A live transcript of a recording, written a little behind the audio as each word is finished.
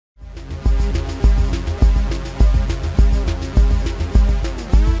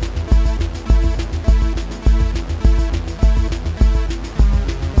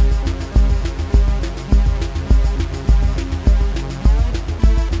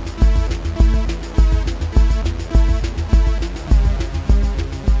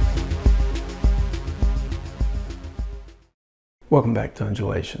Welcome back to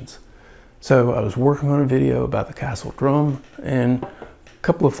Undulations. So I was working on a video about the castle drum, and a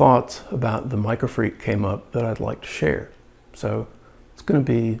couple of thoughts about the MicroFreak came up that I'd like to share. So it's going to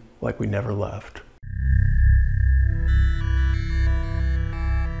be like we never left.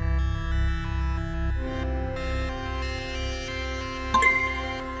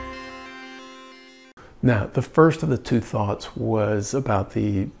 Now, the first of the two thoughts was about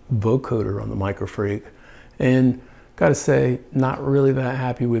the vocoder on the MicroFreak, and gotta say, not really that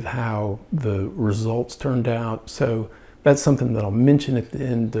happy with how the results turned out. So that's something that I'll mention at the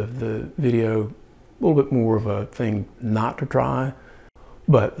end of the video, a little bit more of a thing not to try.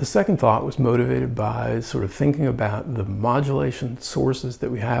 But the second thought was motivated by sort of thinking about the modulation sources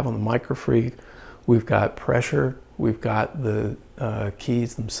that we have on the MicroFreak. We've got pressure, we've got the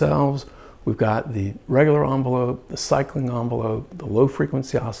keys themselves, we've got the regular envelope, the cycling envelope, the low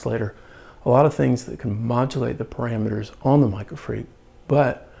frequency oscillator, a lot of things that can modulate the parameters on the MicroFreak.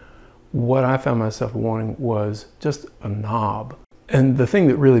 But what I found myself wanting was just a knob. And the thing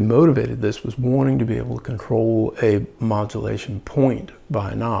that really motivated this was wanting to be able to control a modulation point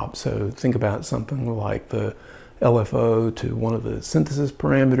by a knob. So think about something like the LFO to one of the synthesis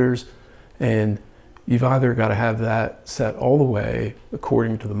parameters, and you've either got to have that set all the way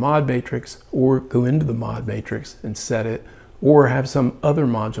according to the ModMatrix, or go into the ModMatrix and set it, or have some other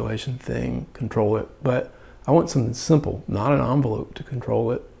modulation thing control it. But I want something simple, not an envelope to control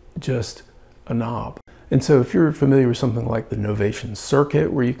it, just a knob. And so if you're familiar with something like the Novation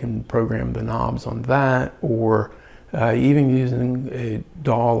circuit, where you can program the knobs on that, or even using a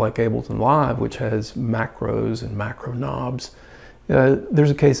DAW like Ableton Live, which has macros and macro knobs,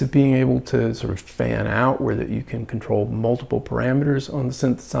 there's a case of being able to sort of fan out where that you can control multiple parameters on the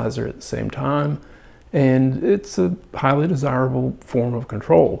synthesizer at the same time. And it's a highly desirable form of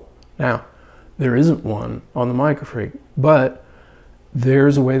control. Now, there isn't one on the MicroFreak, but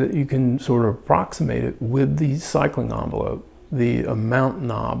there's a way that you can sort of approximate it with the cycling envelope, the amount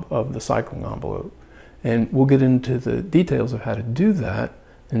knob of the cycling envelope. And we'll get into the details of how to do that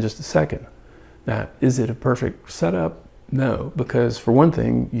in just a second. Now, is it a perfect setup? No, because for one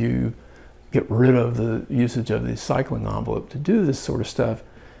thing, you get rid of the usage of the cycling envelope to do this sort of stuff.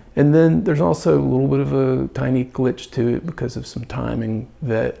 And then there's also a little bit of a tiny glitch to it because of some timing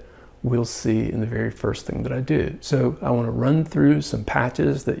that we'll see in the very first thing that I do. So I want to run through some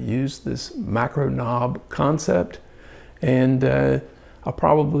patches that use this macro knob concept, and I'll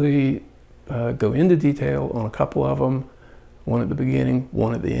probably go into detail on a couple of them, one at the beginning,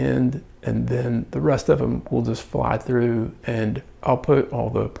 one at the end, and then the rest of them we'll just fly through, and I'll put all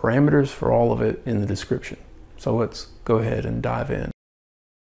the parameters for all of it in the description. So let's go ahead and dive in.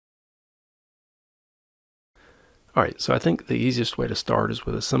 All right, so I think the easiest way to start is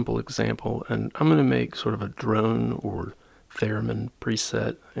with a simple example, and I'm going to make sort of a drone or theremin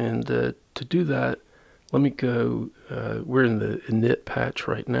preset. And to do that, let me go, we're in the init patch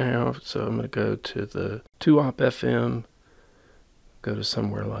right now, so I'm going to go to the 2-op FM, go to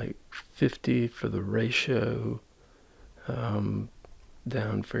somewhere like 50 for the ratio,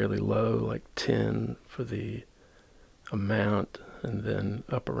 down fairly low, like 10 for the amount, and then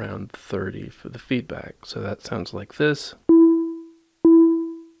up around 30 for the feedback. So that sounds like this.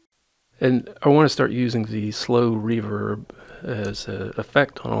 And I want to start using the slow reverb as an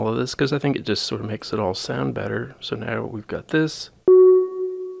effect on all of this, because I think it just sort of makes it all sound better. So now we've got this.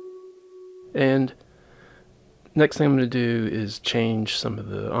 And next thing I'm going to do is change some of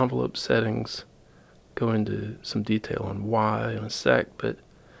the envelope settings, go into some detail on why in a sec, but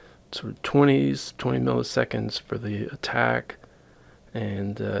sort of 20 milliseconds for the attack,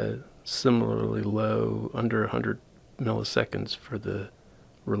 and similarly low, under 100 milliseconds for the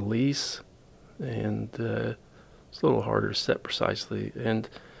release, and it's a little harder to set precisely, and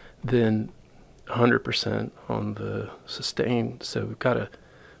then 100% on the sustain. So we've got a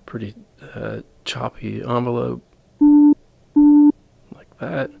pretty choppy envelope like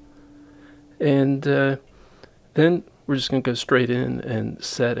that, and then we're just going to go straight in and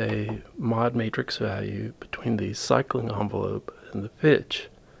set a ModMatrix value between the cycling envelope and the pitch.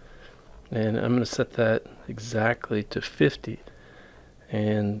 And I'm going to set that exactly to 50.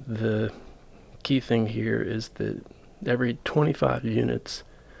 And the key thing here is that every 25 units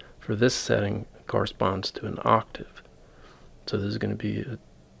for this setting corresponds to an octave. So this is going to be a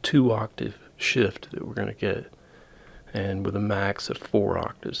 2-octave shift that we're going to get, and with a max of 4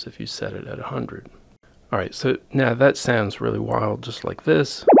 octaves if you set it at 100. Alright, so now that sounds really wild, just like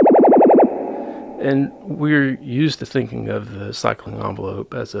this. And we're used to thinking of the cycling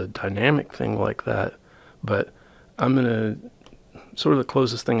envelope as a dynamic thing like that, but I'm going to, sort of the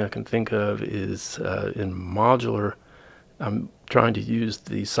closest thing I can think of is in modular, I'm trying to use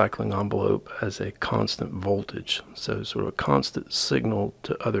the cycling envelope as a constant voltage, so sort of a constant signal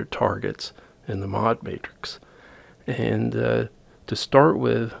to other targets in the ModMatrix. And to start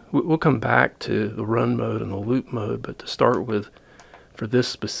with, we'll come back to the run mode and the loop mode, but to start with, for this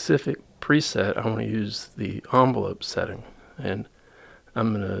specific preset, I want to use the envelope setting. And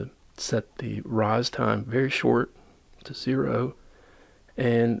I'm going to set the rise time very short to 0,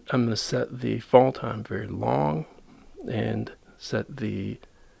 and I'm going to set the fall time very long, and set the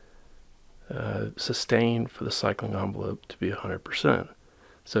sustain for the cycling envelope to be 100%.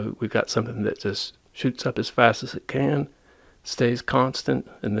 So we've got something that just shoots up as fast as it can, stays constant,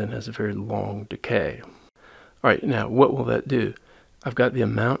 and then has a very long decay. All right, now what will that do? I've got the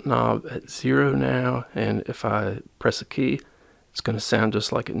amount knob at 0 now, and if I press a key, it's going to sound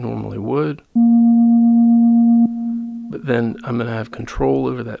just like it normally would. But then I'm going to have control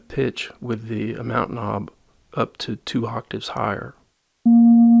over that pitch with the amount knob up to 2 octaves higher.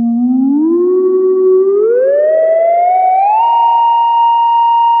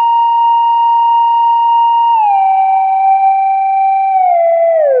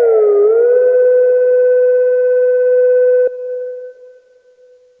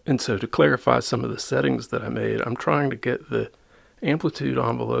 And so to clarify some of the settings that I made, I'm trying to get the amplitude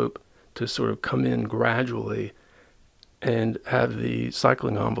envelope to sort of come in gradually and have the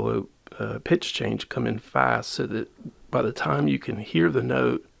cycling envelope pitch change come in fast, so that by the time you can hear the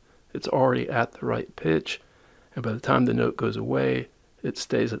note, it's already at the right pitch, and by the time the note goes away, it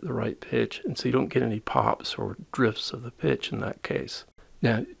stays at the right pitch, and so you don't get any pops or drifts of the pitch in that case.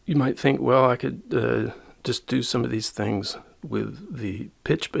 Now, you might think, well, I could just do some of these things with the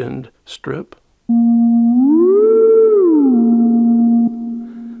pitch bend strip.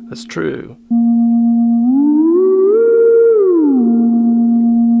 That's true.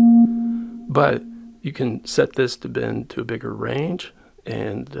 But you can set this to bend to a bigger range,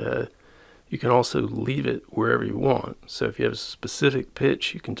 and you can also leave it wherever you want. So if you have a specific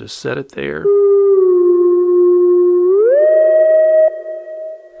pitch, you can just set it there.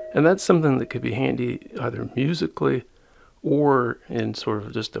 And that's something that could be handy either musically or in sort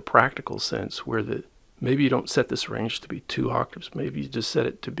of just a practical sense, where maybe you don't set this range to be 2 octaves. Maybe you just set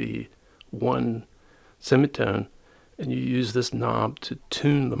it to be 1 semitone, and you use this knob to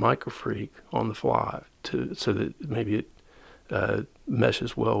tune the MicroFreak on the fly so that maybe it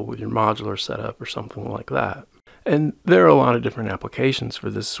meshes well with your modular setup or something like that. And there are a lot of different applications for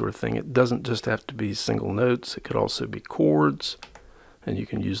this sort of thing. It doesn't just have to be single notes. It could also be chords, and you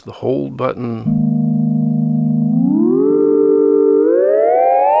can use the hold button.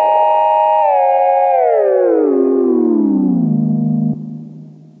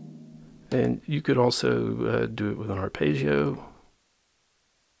 And you could also do it with an arpeggio.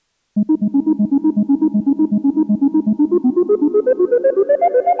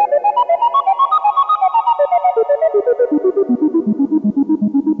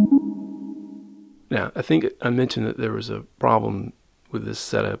 Now, I think I mentioned that there was a problem with this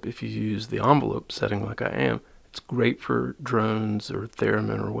setup. If you use the envelope setting like I am, it's great for drones or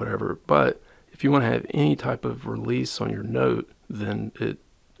theremin or whatever, but if you want to have any type of release on your note, then it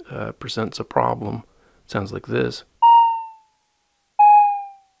presents a problem. It sounds like this.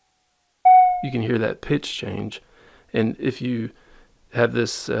 You can hear that pitch change, and if you have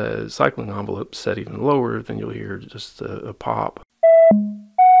this cycling envelope set even lower, then you'll hear just a pop.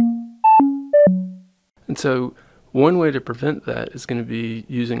 And so one way to prevent that is going to be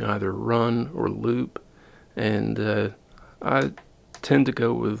using either run or loop, and I tend to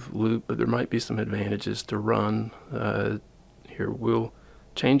go with loop, but there might be some advantages to run. Here, we'll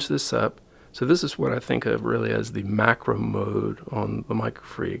change this up. So this is what I think of really as the macro mode on the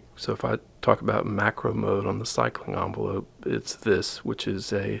MicroFreak. So if I talk about macro mode on the cycling envelope, it's this, which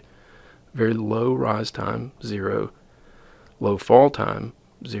is a very low rise time, 0, low fall time,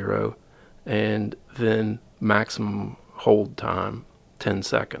 0, and then maximum hold time, 10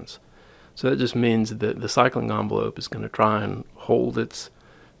 seconds. So that just means that the cycling envelope is going to try and hold its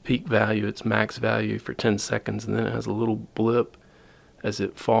peak value, its max value for 10 seconds, and then it has a little blip as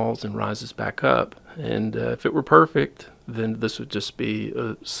it falls and rises back up. And if it were perfect, then this would just be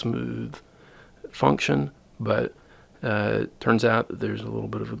a smooth function, but it turns out that there's a little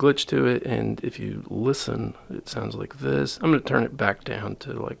bit of a glitch to it, and if you listen, it sounds like this. I'm going to turn it back down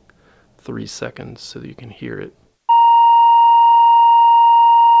to like 3 seconds so that you can hear it.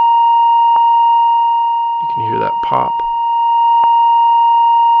 You can hear that pop.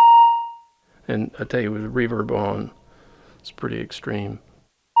 And I tell you, with the reverb on, it's pretty extreme.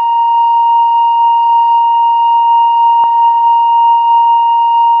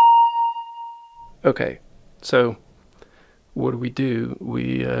 Okay, so what do?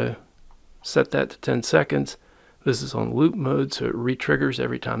 We set that to 10 seconds. This is on loop mode, so it re-triggers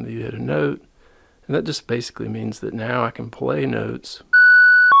every time that you hit a note. And that just basically means that now I can play notes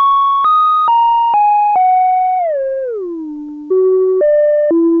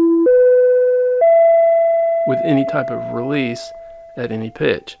with any type of release at any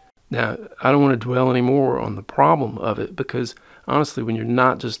pitch. Now, I don't want to dwell anymore on the problem of it, because honestly, when you're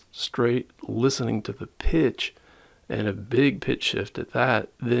not just straight listening to the pitch, and a big pitch shift at that,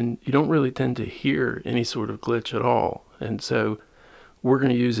 then you don't really tend to hear any sort of glitch at all. And so we're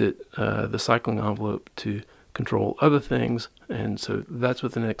going to use it, the cycling envelope, to control other things. And so that's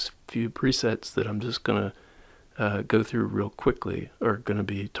what the next few presets that I'm just going to go through real quickly are going to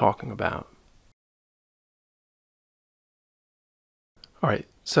be talking about. All right,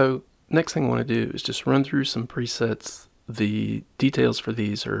 so next thing I want to do is just run through some presets. The details for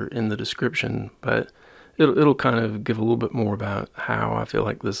these are in the description, but it'll kind of give a little bit more about how I feel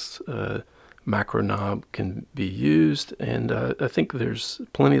like this macro knob can be used, and I think there's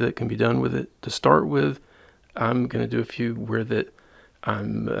plenty that can be done with it. To start with, I'm going to do a few where that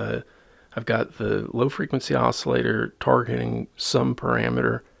I've got the low frequency oscillator targeting some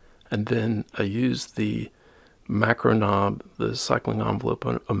parameter, and then I use the macro knob, the cycling envelope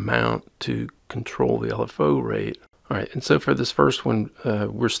amount, to control the LFO rate. All right, and so for this first one,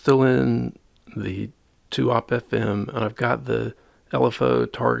 we're still in the 2-op FM, and I've got the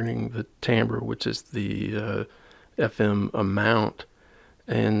LFO targeting the timbre, which is the FM amount,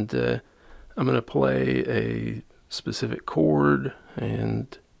 and I'm going to play a specific chord,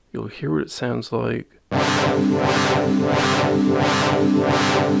 and you'll hear what it sounds like.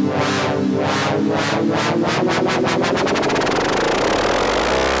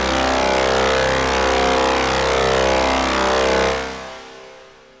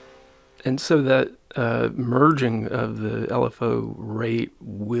 And so that merging of the LFO rate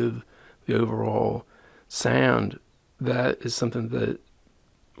with the overall sound, that is something that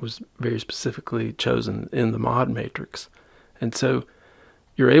was very specifically chosen in the ModMatrix. And so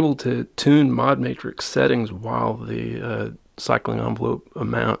you're able to tune ModMatrix settings while the cycling envelope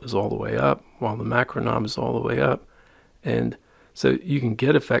amount is all the way up, while the macro knob is all the way up. And so you can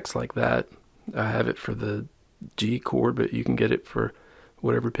get effects like that. I have it for the G chord, but you can get it for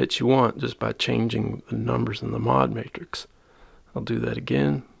whatever pitch you want just by changing the numbers in the ModMatrix. I'll do that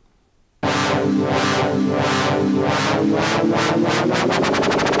again.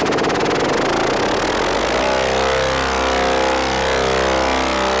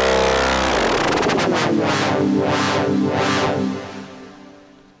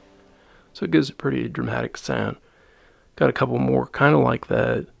 So it gives a pretty dramatic sound. Got a couple more kind of like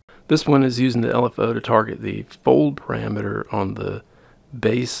that. This one is using the LFO to target the fold parameter on the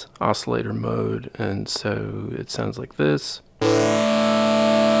bass oscillator mode, and so it sounds like this.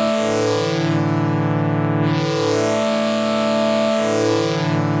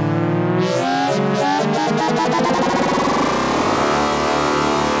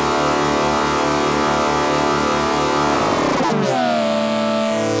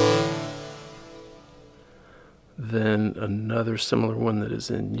 Then another similar one that is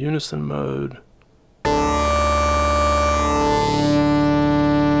in unison mode.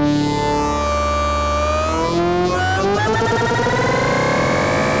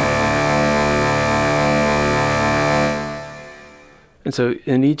 And so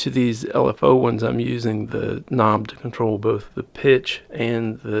in each of these LFO ones, I'm using the knob to control both the pitch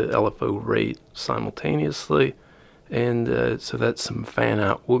and the LFO rate simultaneously. And so that's some fan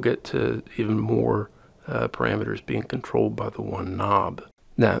out. We'll get to even more parameters being controlled by the one knob.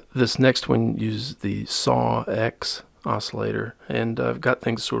 Now, this next one uses the SAW X oscillator, and I've got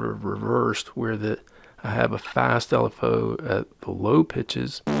things sort of reversed where that I have a fast LFO at the low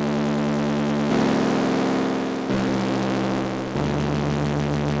pitches,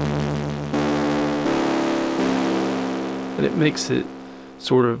 and it makes it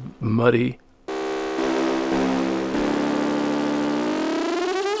sort of muddy.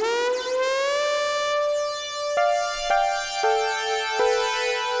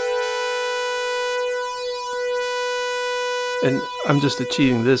 And I'm just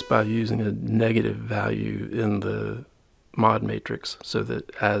achieving this by using a negative value in the ModMatrix, so that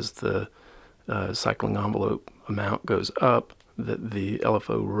as the cycling envelope amount goes up, that the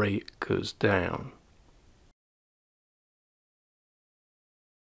LFO rate goes down.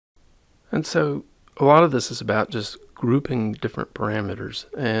 And so a lot of this is about just grouping different parameters.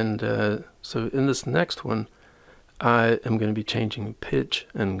 And so in this next one, I am going to be changing pitch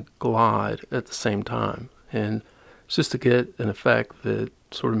and glide at the same time. And just to get an effect that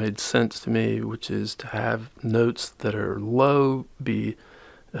sort of made sense to me, which is to have notes that are low be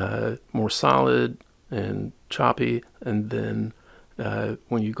more solid and choppy, and then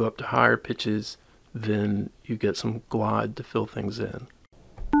when you go up to higher pitches, then you get some glide to fill things in.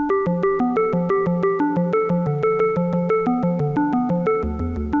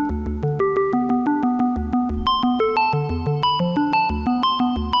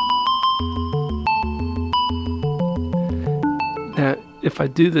 Now, if I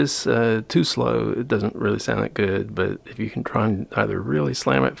do this too slow, it doesn't really sound that good, but if you can try and either really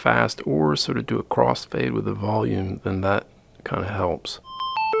slam it fast or sort of do a crossfade with the volume, then that kind of helps.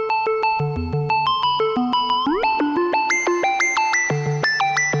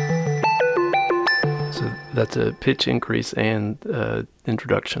 So that's a pitch increase and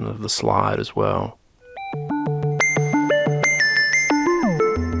introduction of the slide as well.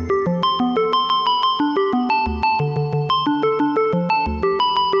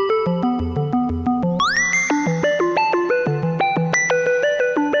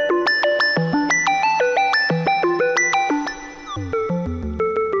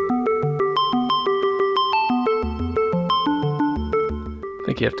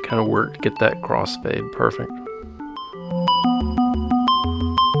 I think you have to kind of work to get that crossfade perfect.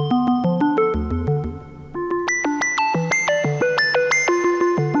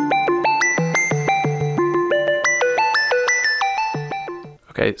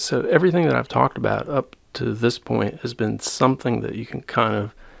 Okay, so everything that I've talked about up to this point has been something that you can kind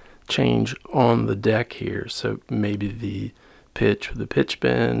of change on the deck here. So maybe the pitch with the pitch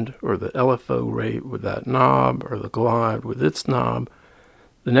bend, or the LFO rate with that knob, or the glide with its knob.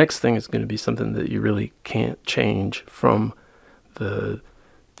 The next thing is going to be something that you really can't change from the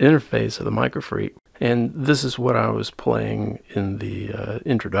interface of the MicroFreak. And this is what I was playing in the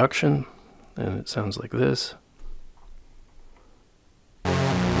introduction, and it sounds like this.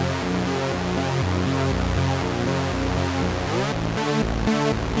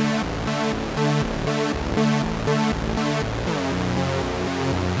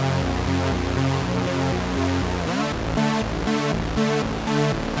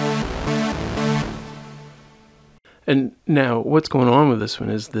 And now what's going on with this one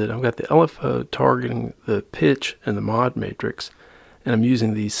is that I've got the LFO targeting the pitch and the ModMatrix, and I'm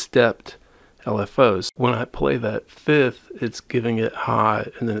using these stepped LFOs. When I play that fifth, it's giving it high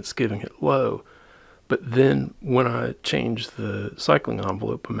and then it's giving it low. But then when I change the cycling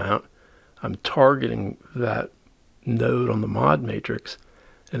envelope amount, I'm targeting that node on the ModMatrix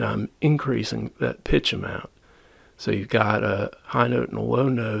and I'm increasing that pitch amount. So you've got a high note and a low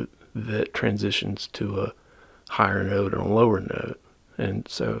note that transitions to a higher note and a lower note. And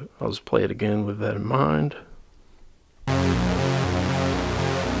so I'll just play it again with that in mind.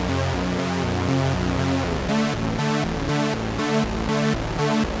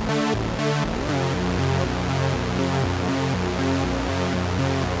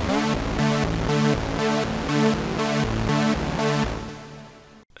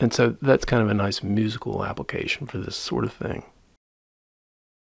 And so that's kind of a nice musical application for this sort of thing.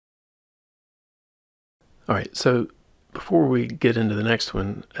 All right, so before we get into the next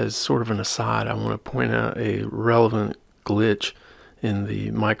one, as sort of an aside, I want to point out a relevant glitch in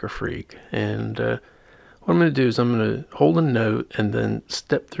the MicroFreak. And what I'm going to do is I'm going to hold a note and then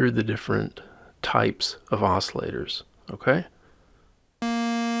step through the different types of oscillators, okay?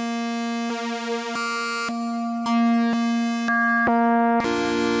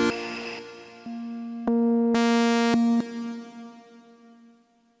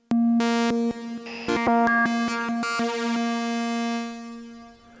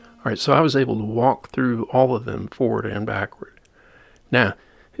 All right, so I was able to walk through all of them forward and backward. Now,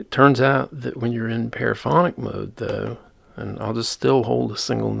 it turns out that when you're in paraphonic mode, though, and I'll just still hold a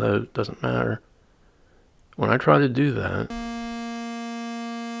single note, it doesn't matter. When I try to do that,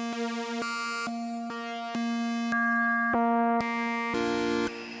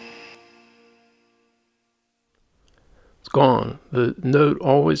 it's gone. The note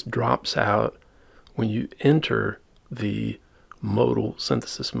always drops out when you enter the modal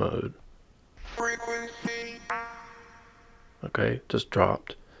synthesis mode. Okay, just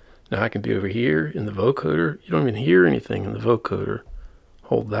dropped. Now I can be over here in the vocoder. You don't even hear anything in the vocoder.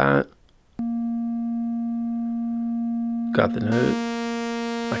 Hold that. Got the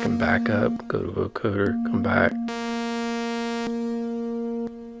note. I can back up, go to vocoder, come back.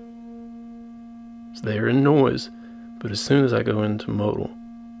 It's there in noise, but as soon as I go into modal,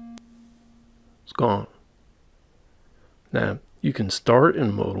 it's gone. Now, you can start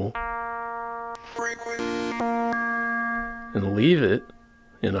in modal and leave it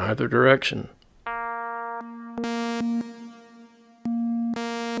in either direction.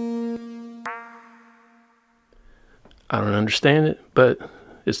 I don't understand it, but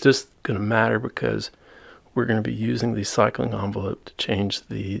it's just going to matter because we're going to be using the cycling envelope to change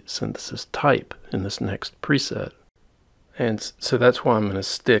the synthesis type in this next preset. And so that's why I'm going to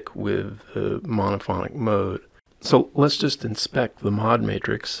stick with the monophonic mode. So let's just inspect the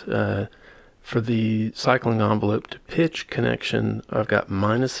ModMatrix. For the cycling envelope to pitch connection, I've got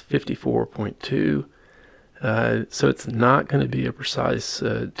minus 54.2. So it's not going to be a precise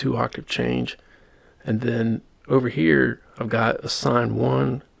 2-octave change. And then over here, I've got a sine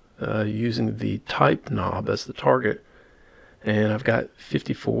 1 using the type knob as the target. And I've got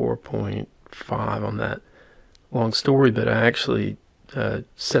 54.5 on that. Long story, but I actually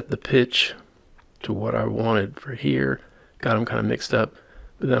set the pitch to what I wanted for here. Got them kind of mixed up.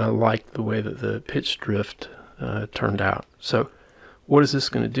 But then I liked the way that the pitch drift turned out. So what is this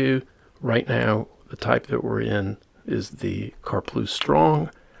going to do? Right now, the type that we're in is the Carplus Strong.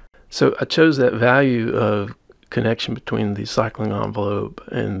 So I chose that value of connection between the cycling envelope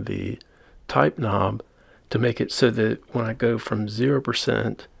and the type knob to make it so that when I go from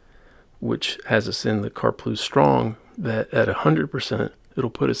 0%, which has us in the Carplus Strong, that at 100%, it'll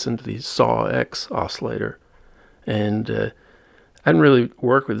put us into the SAW X oscillator. And I didn't really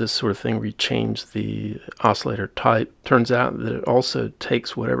work with this sort of thing where you change the oscillator type. Turns out that it also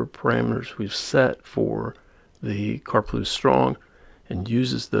takes whatever parameters we've set for the Carplus Strong and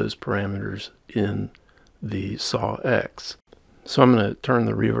uses those parameters in the SAW X. So I'm going to turn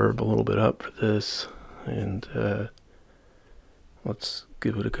the reverb a little bit up for this, and let's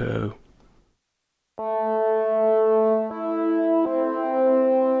give it a go.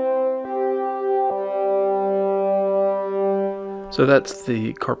 So that's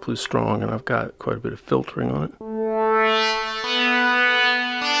the Carplus Strong, and I've got quite a bit of filtering on it.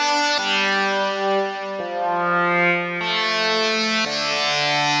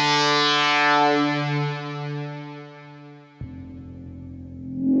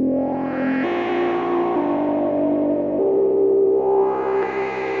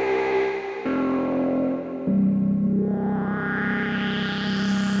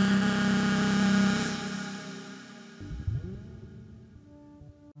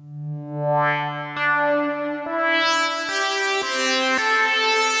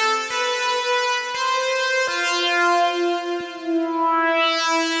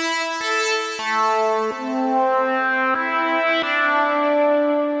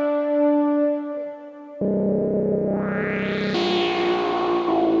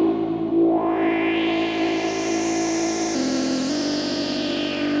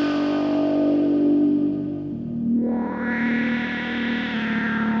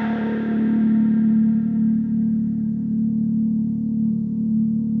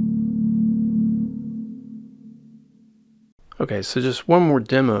 Okay, so just one more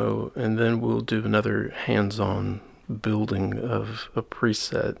demo, and then we'll do another hands-on building of a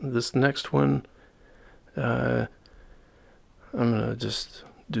preset. This next one, I'm going to just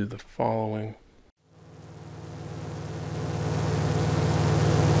do the following.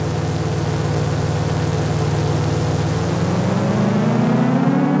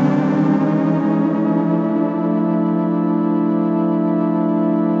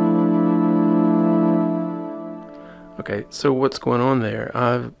 Okay, so what's going on there?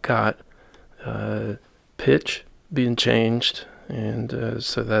 I've got pitch being changed, and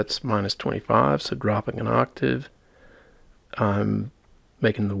so that's minus 25, so dropping an octave. I'm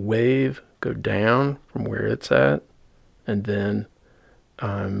making the wave go down from where it's at, and then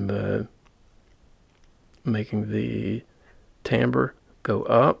I'm making the timbre go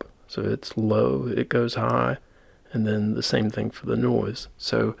up, so it's low, it goes high, and then the same thing for the noise.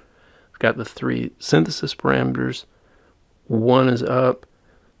 So I've got the 3 synthesis parameters. One is up,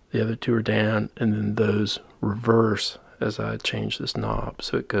 the other 2 are down, and then those reverse as I change this knob.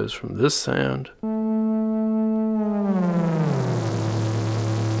 So it goes from this sound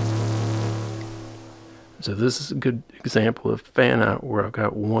so this is a good example of fan out where I've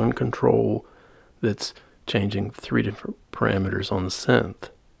got one control that's changing 3 different parameters on the synth.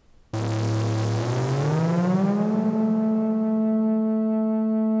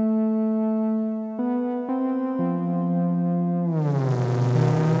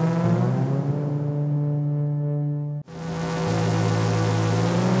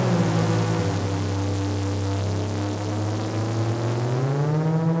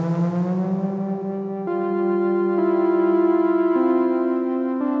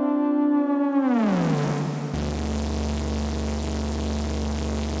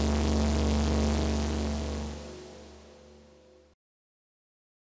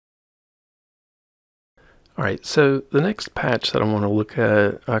 All right, so the next patch that I want to look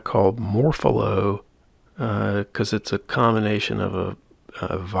at I call Morpholo, because it's a combination of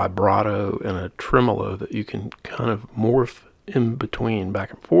a vibrato and a tremolo that you can kind of morph in between, back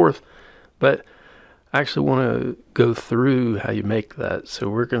and forth. But I actually want to go through how you make that. So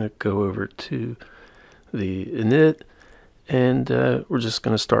we're going to go over to the init, and we're just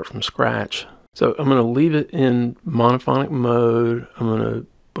going to start from scratch. So I'm going to leave it in monophonic mode. I'm going to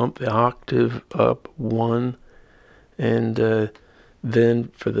bump the octave up 1, and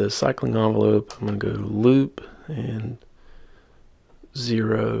then for the cycling envelope, I'm going to go to loop and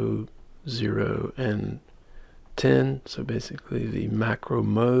 0, 0, and 10. So basically the macro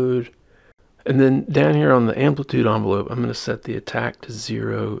mode. And then down here on the amplitude envelope, I'm going to set the attack to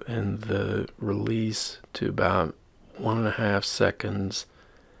 0 and the release to about 1.5 seconds.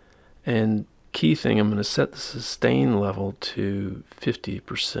 And key thing, I'm going to set the sustain level to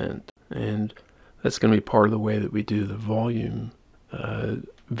 50%. And that's going to be part of the way that we do the volume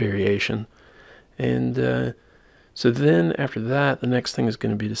variation. And so then after that, the next thing is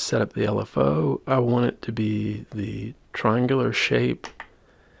going to be to set up the LFO. I want it to be the triangular shape.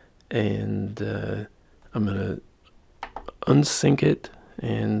 And I'm going to unsync it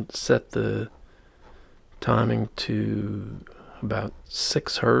and set the timing to about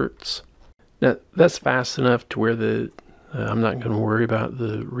 6 hertz. Now that's fast enough to where I'm not going to worry about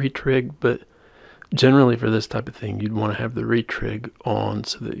the retrig, but generally for this type of thing you'd want to have the retrig on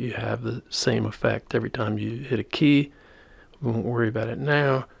so that you have the same effect every time you hit a key. We won't worry about it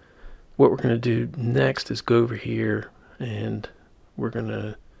now. What we're going to do next is go over here and we're going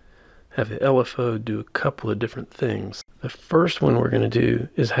to have the LFO do a couple of different things. The first one we're going to do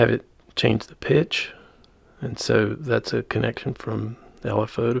is have it change the pitch, and so that's a connection from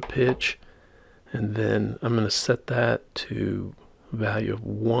LFO to pitch, and then I'm going to set that to a value of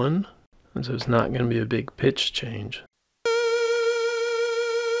 1, and so it's not going to be a big pitch change.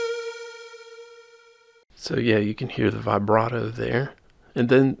 So yeah, you can hear the vibrato there. And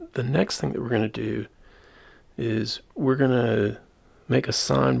then the next thing that we're going to do is we're going to make a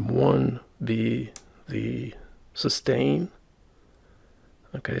sine 1 be the sustain.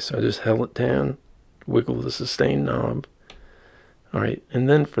 Okay, so I just held it down, wiggle the sustain knob. All right, and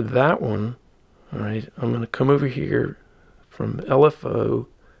then for that one, all right, I'm going to come over here from LFO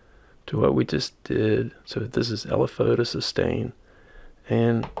to what we just did. So this is LFO to sustain.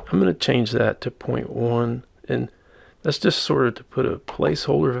 And I'm going to change that to 0.1. And that's just sort of to put a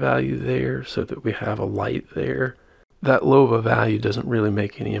placeholder value there so that we have a light there. That low of a value doesn't really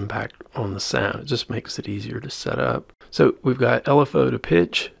make any impact on the sound. It just makes it easier to set up. So we've got LFO to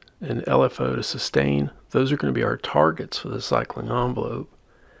pitch and LFO to sustain. Those are going to be our targets for the cycling envelope.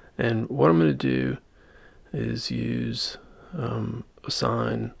 And what I'm going to do is use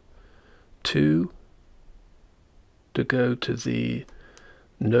assign 2 to go to the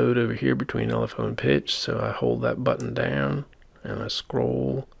node over here between LFO and pitch. So I hold that button down and I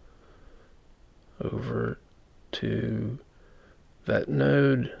scroll over to that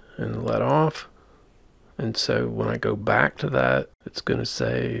node and let off. And so when I go back to that, it's going to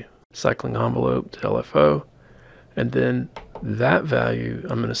say cycling envelope to LFO, and then that value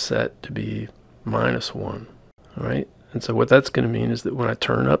I'm going to set to be -1. All right, and so what that's going to mean is that when I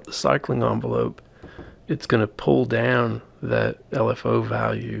turn up the cycling envelope, it's going to pull down that LFO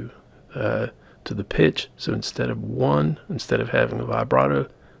value to the pitch. So instead of 1, instead of having a vibrato,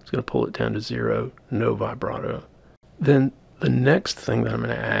 it's going to pull it down to 0, no vibrato. Then the next thing that I'm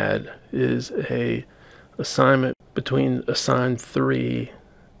going to add is a assignment between assign 3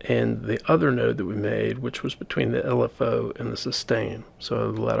 and the other node that we made, which was between the LFO and the sustain. So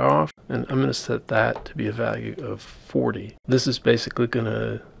I'll let off, and I'm going to set that to be a value of 40. This is basically going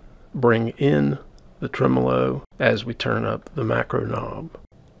to bring in the tremolo as we turn up the macro knob.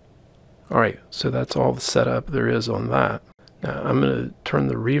 All right, so that's all the setup there is on that. Now I'm going to turn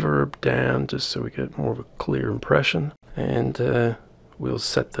the reverb down just so we get more of a clear impression, and we'll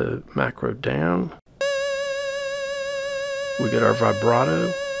set the macro down. We get our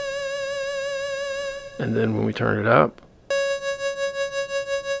vibrato, and then when we turn it up,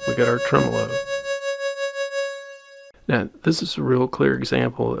 we get our tremolo. Now this is a real clear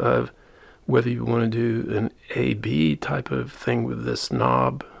example of whether you want to do an A-B type of thing with this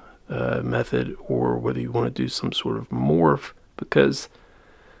knob method, or whether you want to do some sort of morph, because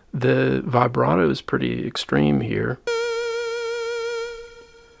the vibrato is pretty extreme here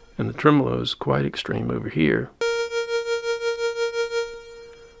and the tremolo is quite extreme over here.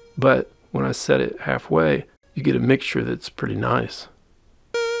 But when I set it halfway, you get a mixture that's pretty nice.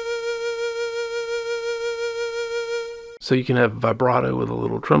 So you can have vibrato with a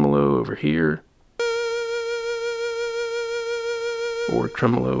little tremolo over here, or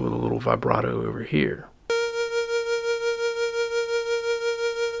tremolo with a little vibrato over here.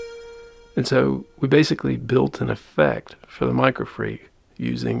 And so we basically built an effect for the MicroFreak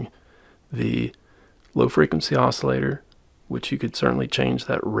using the low frequency oscillator, which you could certainly change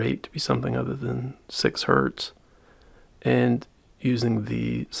that rate to be something other than 6 Hertz, and using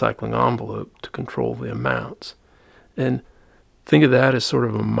the cycling envelope to control the amounts. And think of that as sort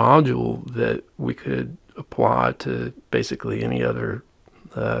of a module that we could apply to basically any other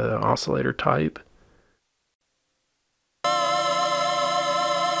oscillator type.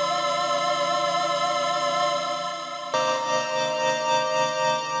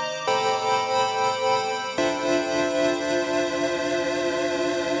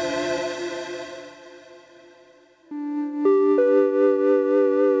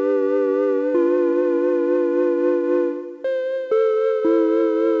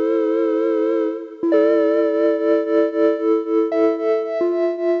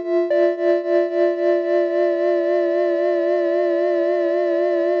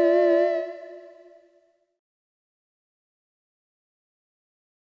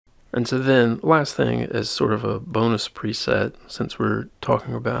 And so then, last thing, as sort of a bonus preset, since we're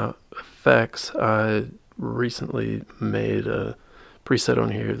talking about effects, I recently made a preset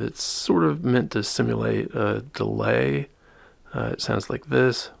on here that's sort of meant to simulate a delay. It sounds like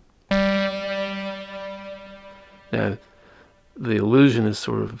this. Now, the illusion is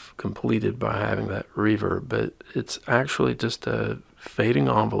sort of completed by having that reverb, but it's actually just a fading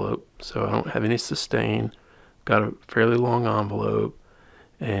envelope, so I don't have any sustain, got a fairly long envelope.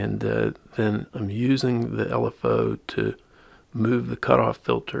 And then I'm using the LFO to move the cutoff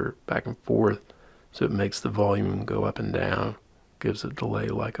filter back and forth so it makes the volume go up and down, gives a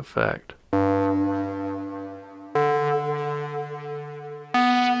delay-like effect.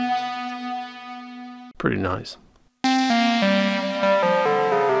 Pretty nice.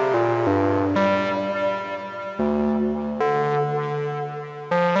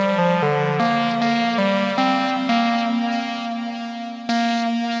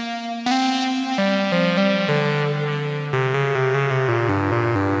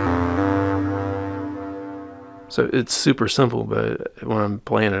 So it's super simple, but when I'm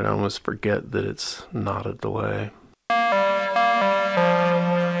playing it, I almost forget that it's not a delay.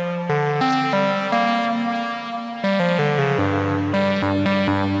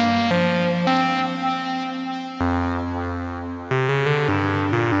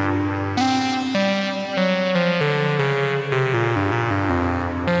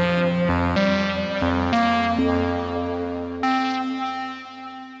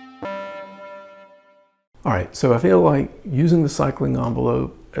 Alright, so I feel like using the cycling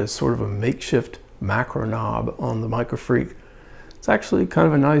envelope as sort of a makeshift macro knob on the MicroFreak, it's actually kind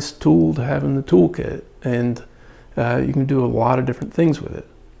of a nice tool to have in the toolkit, and you can do a lot of different things with it.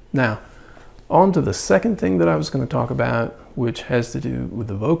 Now, on to the second thing that I was going to talk about, which has to do with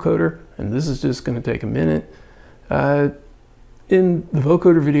the vocoder, and this is just going to take a minute. In the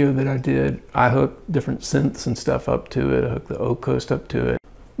vocoder video that I did, I hooked different synths and stuff up to it. I hooked the O-Coast up to it.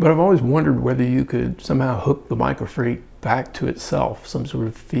 But I've always wondered whether you could somehow hook the MicroFreak back to itself, some sort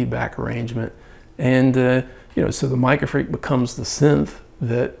of feedback arrangement. And, you know, so the MicroFreak becomes the synth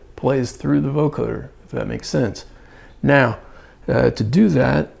that plays through the vocoder, if that makes sense. Now, to do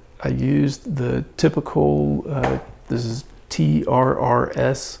that, I used the typical, this is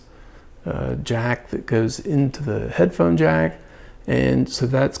TRRS jack that goes into the headphone jack. And so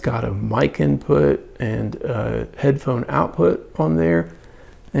that's got a mic input and a headphone output on there.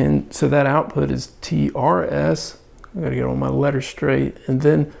 And so that output is TRS. I gotta get all my letters straight. And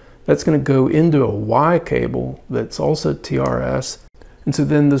then that's gonna go into a Y cable that's also TRS. And so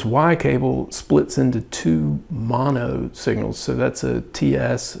then this Y cable splits into 2 mono signals. So that's a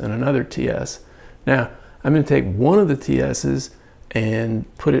TS and another TS. Now, I'm gonna take one of the TS's and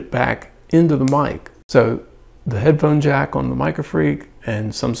put it back into the mic. So the headphone jack on the MicroFreak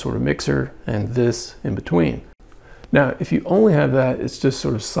and some sort of mixer and this in between. Now, if you only have that, it's just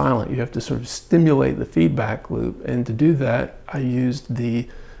sort of silent. You have to sort of stimulate the feedback loop. And to do that, I used the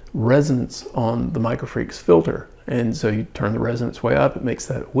resonance on the MicroFreak's filter. And so you turn the resonance way up, it makes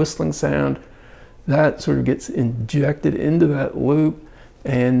that whistling sound. That sort of gets injected into that loop,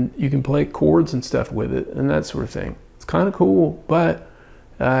 and you can play chords and stuff with it and that sort of thing. It's kind of cool, but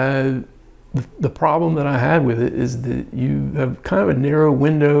the problem that I had with it is that you have kind of a narrow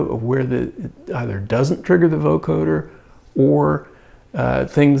window of where it either doesn't trigger the vocoder, or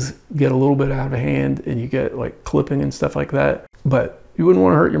things get a little bit out of hand and you get like clipping and stuff like that. But you wouldn't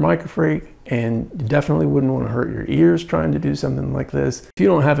want to hurt your MicroFreak, and you definitely wouldn't want to hurt your ears trying to do something like this. If you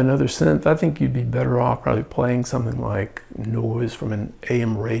don't have another synth, I think you'd be better off probably playing something like noise from an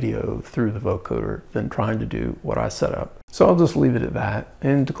AM radio through the vocoder than trying to do what I set up. So I'll just leave it at that.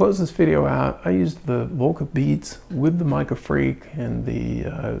 And to close this video out, I used the Volca Beats with the MicroFreak and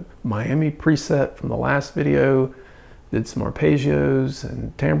the Miami preset from the last video. Did some arpeggios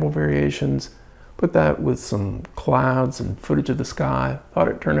and timbral variations. Put that with some clouds and footage of the sky. Thought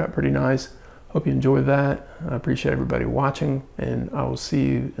it turned out pretty nice. Hope you enjoyed that. I appreciate everybody watching, and I will see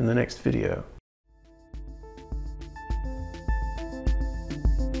you in the next video.